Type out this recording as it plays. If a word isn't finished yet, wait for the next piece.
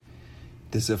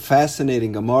There's a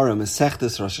fascinating Gemara in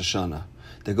Masechtas Rosh Hashanah.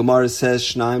 The Gemara says,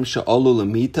 Shnaim she'olu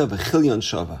lemita v'chilyon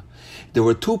shava. There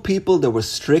were two people that were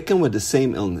stricken with the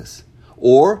same illness.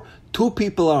 Or, two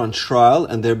people are on trial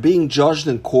and they're being judged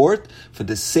in court for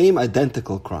the same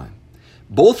identical crime.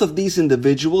 Both of these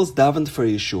individuals davened for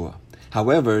Yeshua.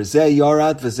 However, zeh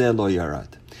yarad v'zeh lo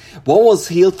yarad. One was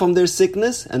healed from their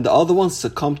sickness and the other one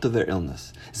succumbed to their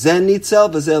illness. Zeh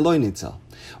nitzel v'zeh lo nitzel.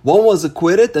 One was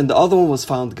acquitted and the other one was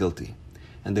found guilty.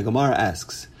 And the Gemara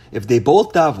asks, if they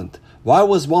both davened, why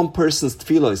was one person's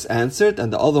tefillah answered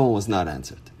and the other one was not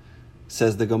answered?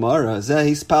 Says the Gemara, Zeh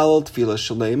hispalel tefillah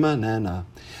shalema nana.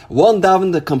 One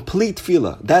davened a complete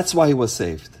tefillah, that's why he was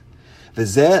saved.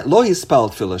 V'zeh lo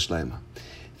hispalel tefillah shalema.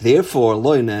 Therefore,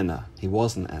 lo nana, he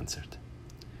wasn't answered.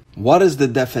 What is the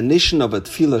definition of a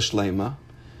tefillah shlema?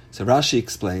 So Rashi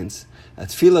explains, a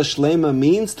tefillah shlema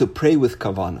means to pray with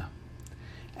kavanah.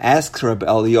 Asks Rabbi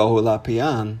Eliyahu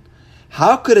Lapian,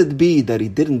 how could it be that he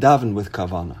didn't daven with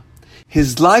kavanah?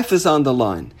 His life is on the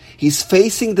line. He's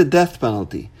facing the death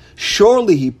penalty.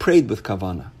 Surely he prayed with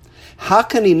kavanah. How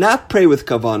can he not pray with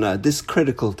kavanah at this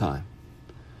critical time?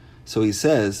 So he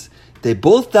says, they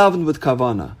both davened with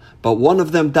kavanah, but one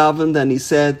of them davened and he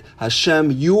said,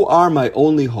 Hashem, you are my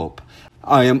only hope.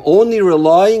 I am only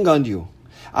relying on you.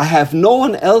 I have no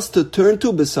one else to turn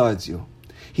to besides you.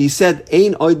 He said,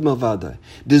 Ein oid mavada.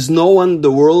 There's no one in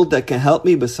the world that can help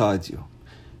me besides you.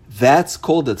 That's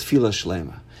called a tefillah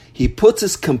shlema. He puts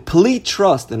his complete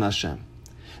trust in Hashem.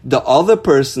 The other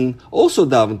person also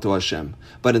davened to Hashem,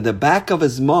 but in the back of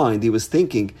his mind, he was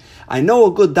thinking, I know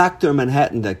a good doctor in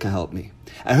Manhattan that can help me.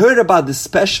 I heard about this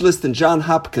specialist in Johns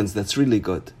Hopkins that's really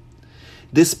good.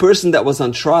 This person that was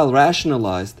on trial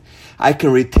rationalized, I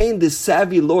can retain this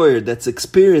savvy lawyer that's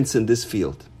experienced in this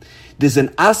field. There's an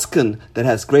asken that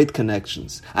has great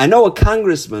connections. I know a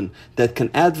congressman that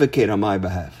can advocate on my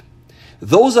behalf.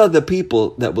 Those are the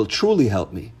people that will truly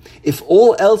help me. If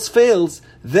all else fails,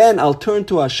 then I'll turn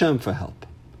to Hashem for help.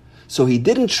 So he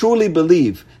didn't truly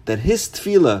believe that his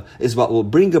tefillah is what will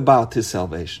bring about his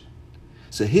salvation.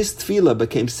 So his tefillah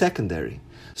became secondary.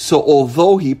 So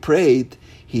although he prayed,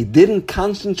 he didn't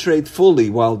concentrate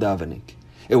fully while davening.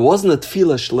 It wasn't a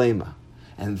tefillah shlema.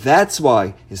 And that's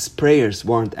why his prayers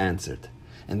weren't answered.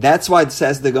 And that's why it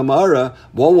says the Gemara,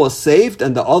 one was saved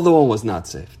and the other one was not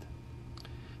saved.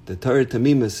 The Torah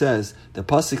Tamima says, the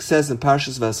Pasuk says in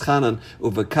Parshas V'aschanan,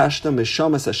 Uvekashta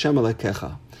mishamas Hashem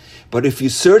alekecha. But if you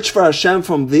search for Hashem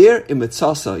from there,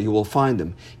 imitzasa, you will find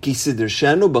him. Ki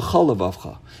sidershenu b'chol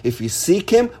levavcha. If you seek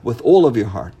him with all of your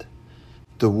heart.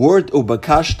 The word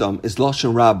Ubekashtam is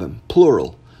Lashon Rabim,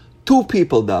 plural. Two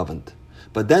people davened.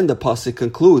 But then the pasuk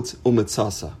concludes,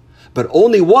 umitzasa. But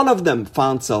only one of them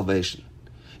found salvation.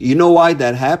 You know why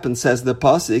that happened, says the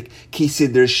pasuk, ki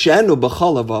sidershenu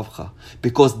b'chol levavcha.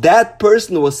 Because that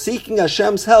person was seeking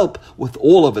Hashem's help with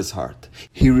all of his heart.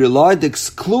 He relied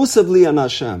exclusively on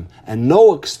Hashem and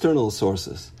no external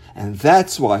sources. And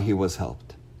that's why he was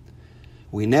helped.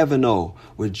 We never know.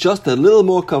 With just a little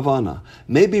more kavanah,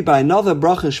 maybe by another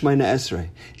bracha Shemona Esrei,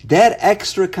 that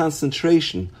extra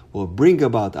concentration will bring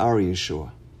about our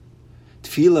Yeshua.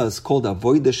 Tefillah is called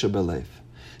avodah shebelev.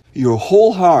 Your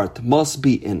whole heart must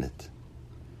be in it.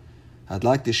 I'd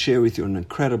like to share with you an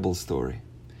incredible story.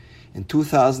 In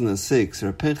 2006,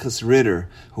 Reb Pinchas Ritter,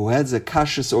 who heads a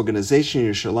kashrus organization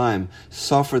in Yerushalayim,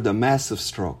 suffered a massive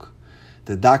stroke.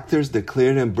 The doctors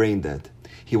declared him brain dead.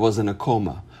 He was in a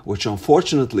coma, which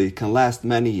unfortunately can last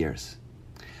many years.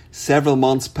 Several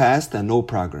months passed and no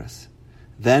progress.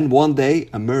 Then one day,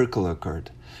 a miracle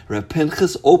occurred. Reb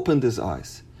Pinchas opened his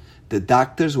eyes. The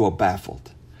doctors were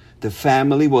baffled. The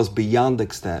family was beyond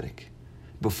ecstatic.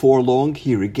 Before long,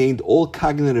 he regained all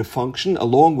cognitive function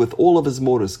along with all of his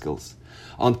motor skills,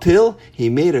 until he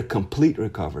made a complete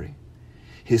recovery.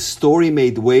 His story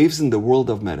made waves in the world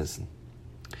of medicine.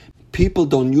 People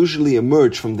don't usually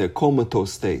emerge from their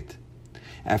comatose state.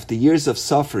 After years of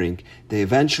suffering, they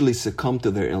eventually succumb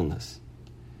to their illness.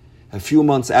 A few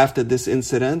months after this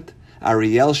incident,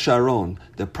 Ariel Sharon,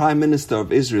 the Prime Minister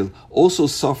of Israel, also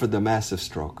suffered a massive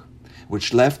stroke,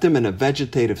 which left him in a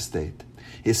vegetative state.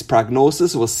 His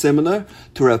prognosis was similar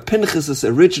to Reb Pinchas'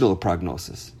 original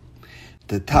prognosis.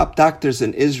 The top doctors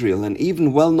in Israel and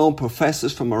even well-known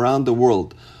professors from around the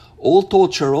world all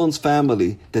told Sharon's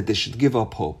family that they should give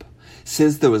up hope,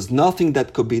 since there was nothing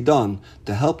that could be done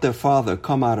to help their father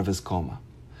come out of his coma.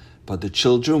 But the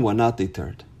children were not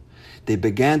deterred. They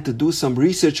began to do some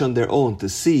research on their own to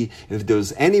see if there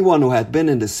was anyone who had been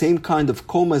in the same kind of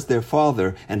coma as their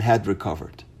father and had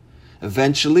recovered.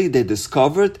 Eventually, they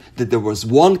discovered that there was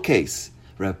one case,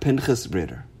 Reb Pinchas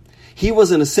Ritter. He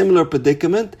was in a similar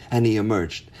predicament and he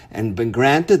emerged. and been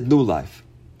granted new life.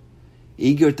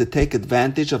 Eager to take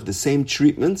advantage of the same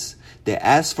treatments, they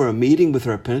asked for a meeting with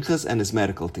Reb Pinchas and his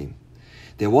medical team.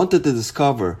 They wanted to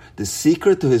discover the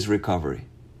secret to his recovery.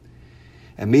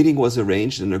 A meeting was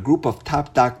arranged and a group of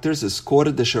top doctors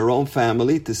escorted the Sharon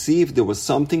family to see if there was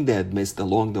something they had missed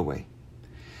along the way.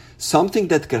 Something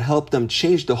that could help them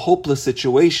change the hopeless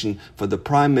situation for the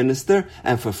Prime Minister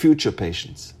and for future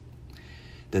patients.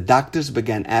 The doctors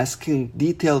began asking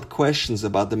detailed questions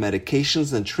about the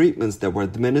medications and treatments that were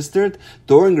administered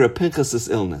during Reb Pinchas's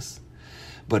illness.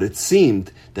 But it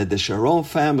seemed that the Sharon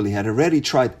family had already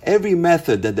tried every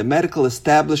method that the medical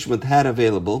establishment had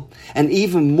available, and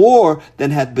even more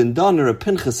than had been done in Reb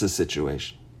Pinchas's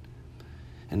situation.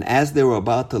 And as they were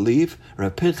about to leave,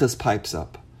 Reb Pinchas pipes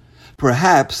up.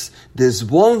 Perhaps there's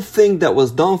one thing that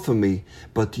was done for me,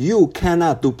 but you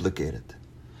cannot duplicate it.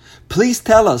 Please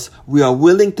tell us, we are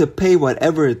willing to pay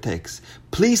whatever it takes.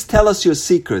 Please tell us your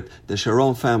secret, the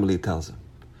Sharon family tells him.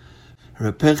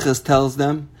 Reb Pinchas tells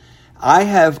them, I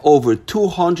have over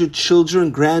 200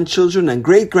 children, grandchildren, and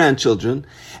great-grandchildren,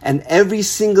 and every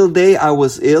single day I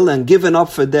was ill and given up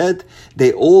for dead,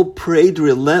 they all prayed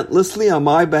relentlessly on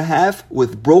my behalf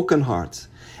with broken hearts,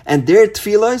 and their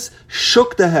tefillos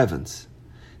shook the heavens.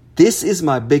 This is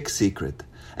my big secret,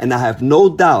 and I have no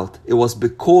doubt it was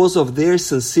because of their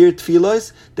sincere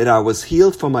tefillos that I was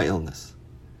healed from my illness.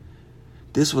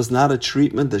 This was not a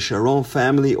treatment the Sharon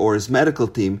family or his medical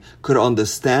team could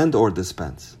understand or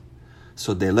dispense.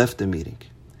 So they left the meeting,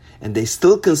 and they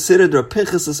still considered Reb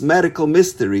Pinchas's medical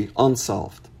mystery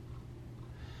unsolved.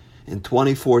 In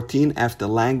 2014, after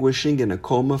languishing in a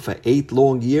coma for 8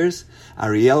 long years,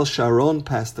 Ariel Sharon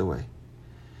passed away.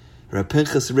 Reb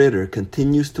Pinchas Ritter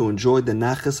continues to enjoy the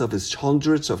nachas of his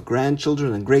hundreds of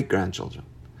grandchildren and great-grandchildren.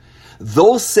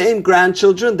 Those same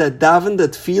grandchildren that davened the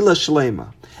tefillah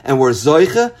shlema and were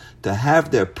zoiche to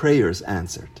have their prayers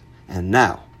answered. And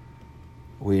now,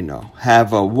 we know.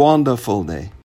 Have a wonderful day.